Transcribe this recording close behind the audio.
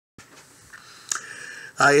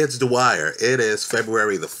Hi, it's Dwyer. It is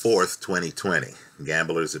February the 4th, 2020.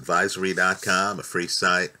 GamblersAdvisory.com, a free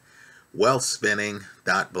site.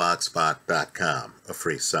 Wealthspinning.blogspot.com, a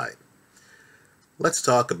free site. Let's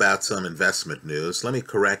talk about some investment news. Let me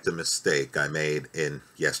correct a mistake I made in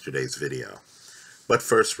yesterday's video. But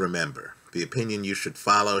first, remember, the opinion you should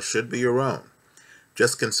follow should be your own.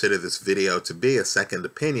 Just consider this video to be a second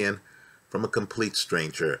opinion from a complete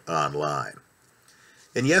stranger online.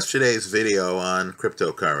 In yesterday's video on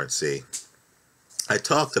cryptocurrency, I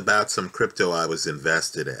talked about some crypto I was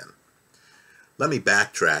invested in. Let me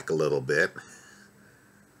backtrack a little bit.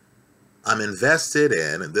 I'm invested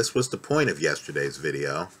in, and this was the point of yesterday's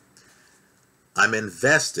video, I'm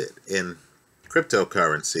invested in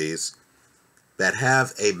cryptocurrencies that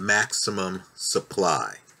have a maximum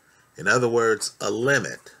supply. In other words, a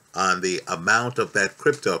limit on the amount of that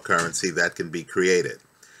cryptocurrency that can be created.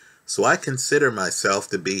 So I consider myself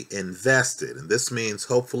to be invested, and this means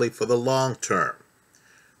hopefully for the long term,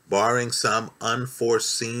 barring some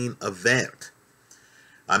unforeseen event.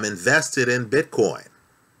 I'm invested in Bitcoin,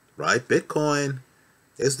 right? Bitcoin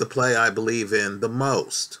is the play I believe in the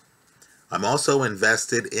most. I'm also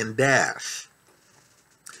invested in Dash.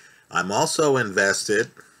 I'm also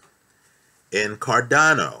invested in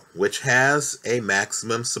Cardano, which has a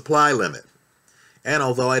maximum supply limit. And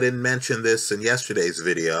although I didn't mention this in yesterday's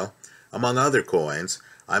video, among other coins,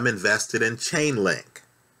 I'm invested in Chainlink.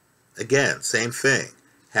 Again, same thing,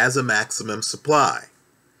 has a maximum supply.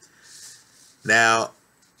 Now,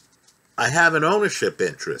 I have an ownership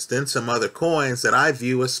interest in some other coins that I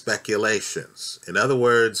view as speculations. In other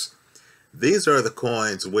words, these are the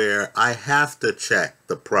coins where I have to check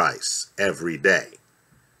the price every day.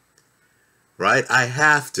 Right? I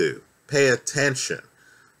have to pay attention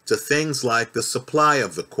to things like the supply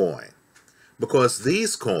of the coin, because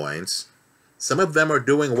these coins, some of them are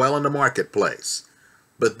doing well in the marketplace,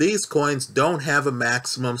 but these coins don't have a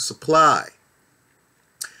maximum supply.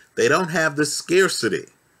 They don't have the scarcity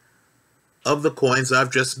of the coins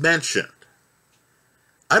I've just mentioned.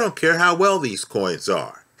 I don't care how well these coins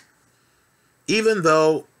are. Even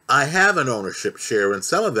though I have an ownership share in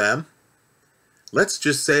some of them, let's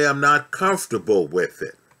just say I'm not comfortable with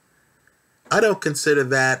it. I don't consider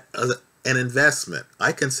that an investment.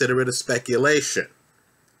 I consider it a speculation.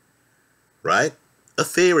 Right?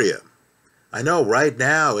 Ethereum. I know right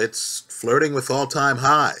now it's flirting with all-time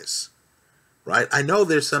highs. Right? I know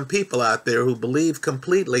there's some people out there who believe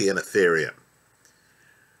completely in Ethereum.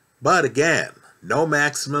 But again, no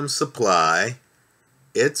maximum supply.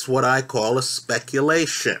 It's what I call a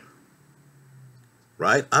speculation.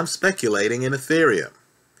 Right? I'm speculating in Ethereum.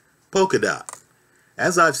 Polkadot.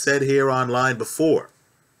 As I've said here online before,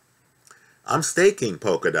 I'm staking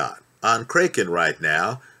Polkadot on Kraken right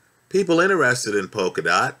now. People interested in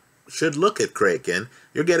Polkadot should look at Kraken.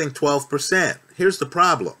 You're getting 12%. Here's the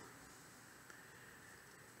problem.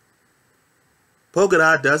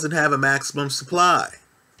 Polkadot doesn't have a maximum supply.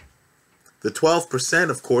 The 12%,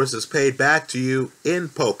 of course, is paid back to you in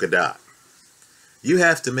Polkadot. You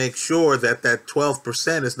have to make sure that that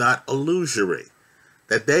 12% is not illusory,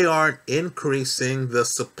 that they aren't increasing the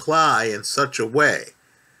supply in such a way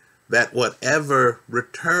that whatever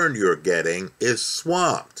return you're getting is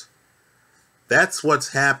swamped. That's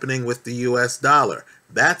what's happening with the US dollar.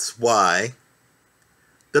 That's why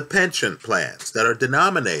the pension plans that are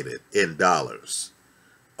denominated in dollars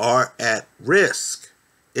are at risk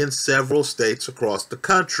in several states across the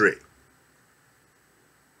country.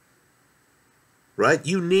 Right?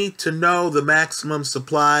 You need to know the maximum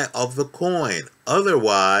supply of the coin.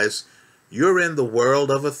 Otherwise, you're in the world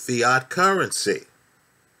of a fiat currency,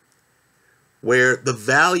 where the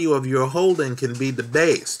value of your holding can be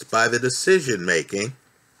debased by the decision-making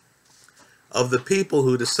of the people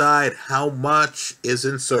who decide how much is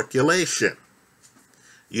in circulation.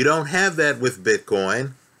 You don't have that with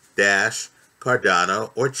Bitcoin, Dash,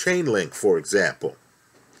 Cardano, or Chainlink, for example.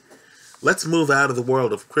 Let's move out of the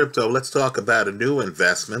world of crypto. Let's talk about a new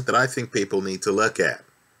investment that I think people need to look at.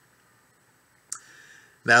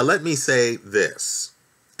 Now, let me say this.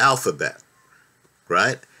 Alphabet,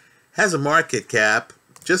 right, has a market cap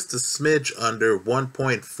just a smidge under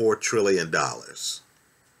 $1.4 trillion.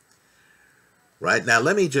 Right? Now,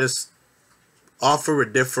 let me just offer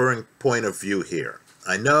a differing point of view here.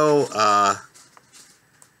 I know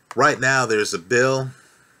right now there's a bill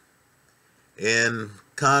in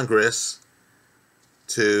Congress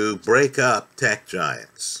to break up tech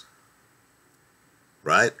giants.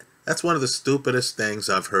 Right? That's one of the stupidest things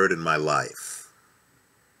I've heard in my life.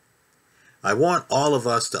 I want all of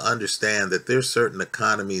us to understand that there's certain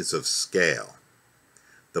economies of scale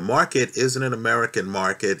The market isn't an American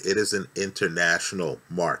market, it is an international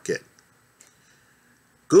market.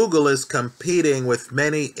 Google is competing with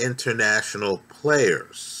many international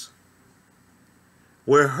players.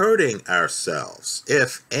 We're hurting ourselves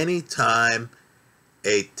if any time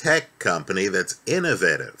a tech company that's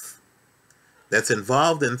innovative, that's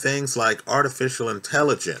involved in things like artificial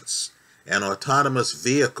intelligence and autonomous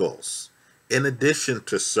vehicles, in addition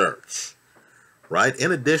to search, right?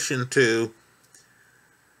 In addition to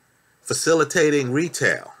facilitating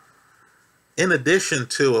retail, in addition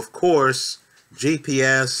to, of course,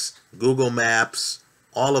 GPS, Google Maps,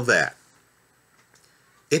 all of that.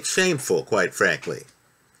 It's shameful, quite frankly,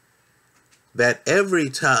 that every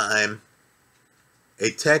time a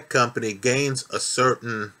tech company gains a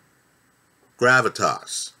certain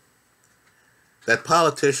gravitas, that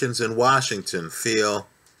politicians in Washington feel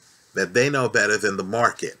that they know better than the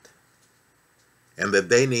market and that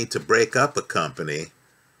they need to break up a company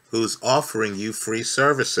who's offering you free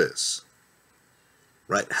services.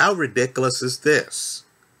 Right? How ridiculous is this?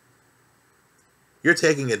 You're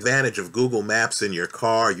taking advantage of Google Maps in your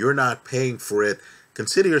car. You're not paying for it.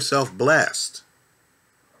 Consider yourself blessed.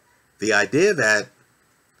 The idea that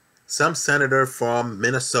some senator from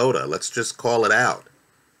Minnesota, let's just call it out,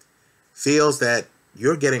 feels that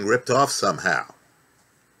you're getting ripped off somehow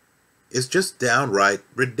is just downright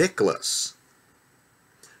ridiculous.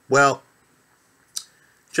 Well,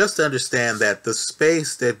 just understand that the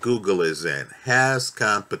space that Google is in has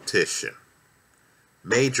competition,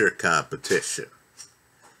 major competition,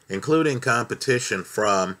 including competition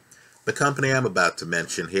from the company I'm about to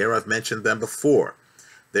mention here. I've mentioned them before.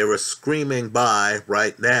 They're a screaming buy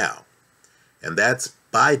right now, and that's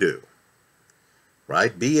Baidu,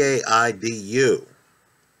 right? B-A-I-D-U.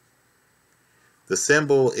 The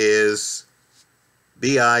symbol is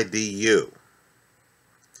BIDU.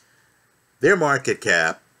 Their market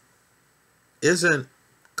cap isn't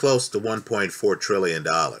close to $1.4 trillion.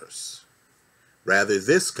 Rather,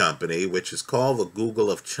 this company, which is called the Google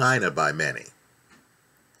of China by many,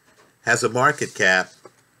 has a market cap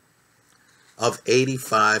of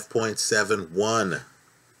 $85.71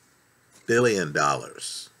 billion.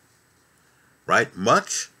 Right?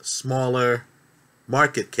 Much smaller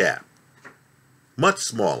market cap. Much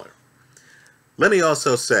smaller. Let me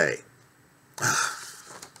also say,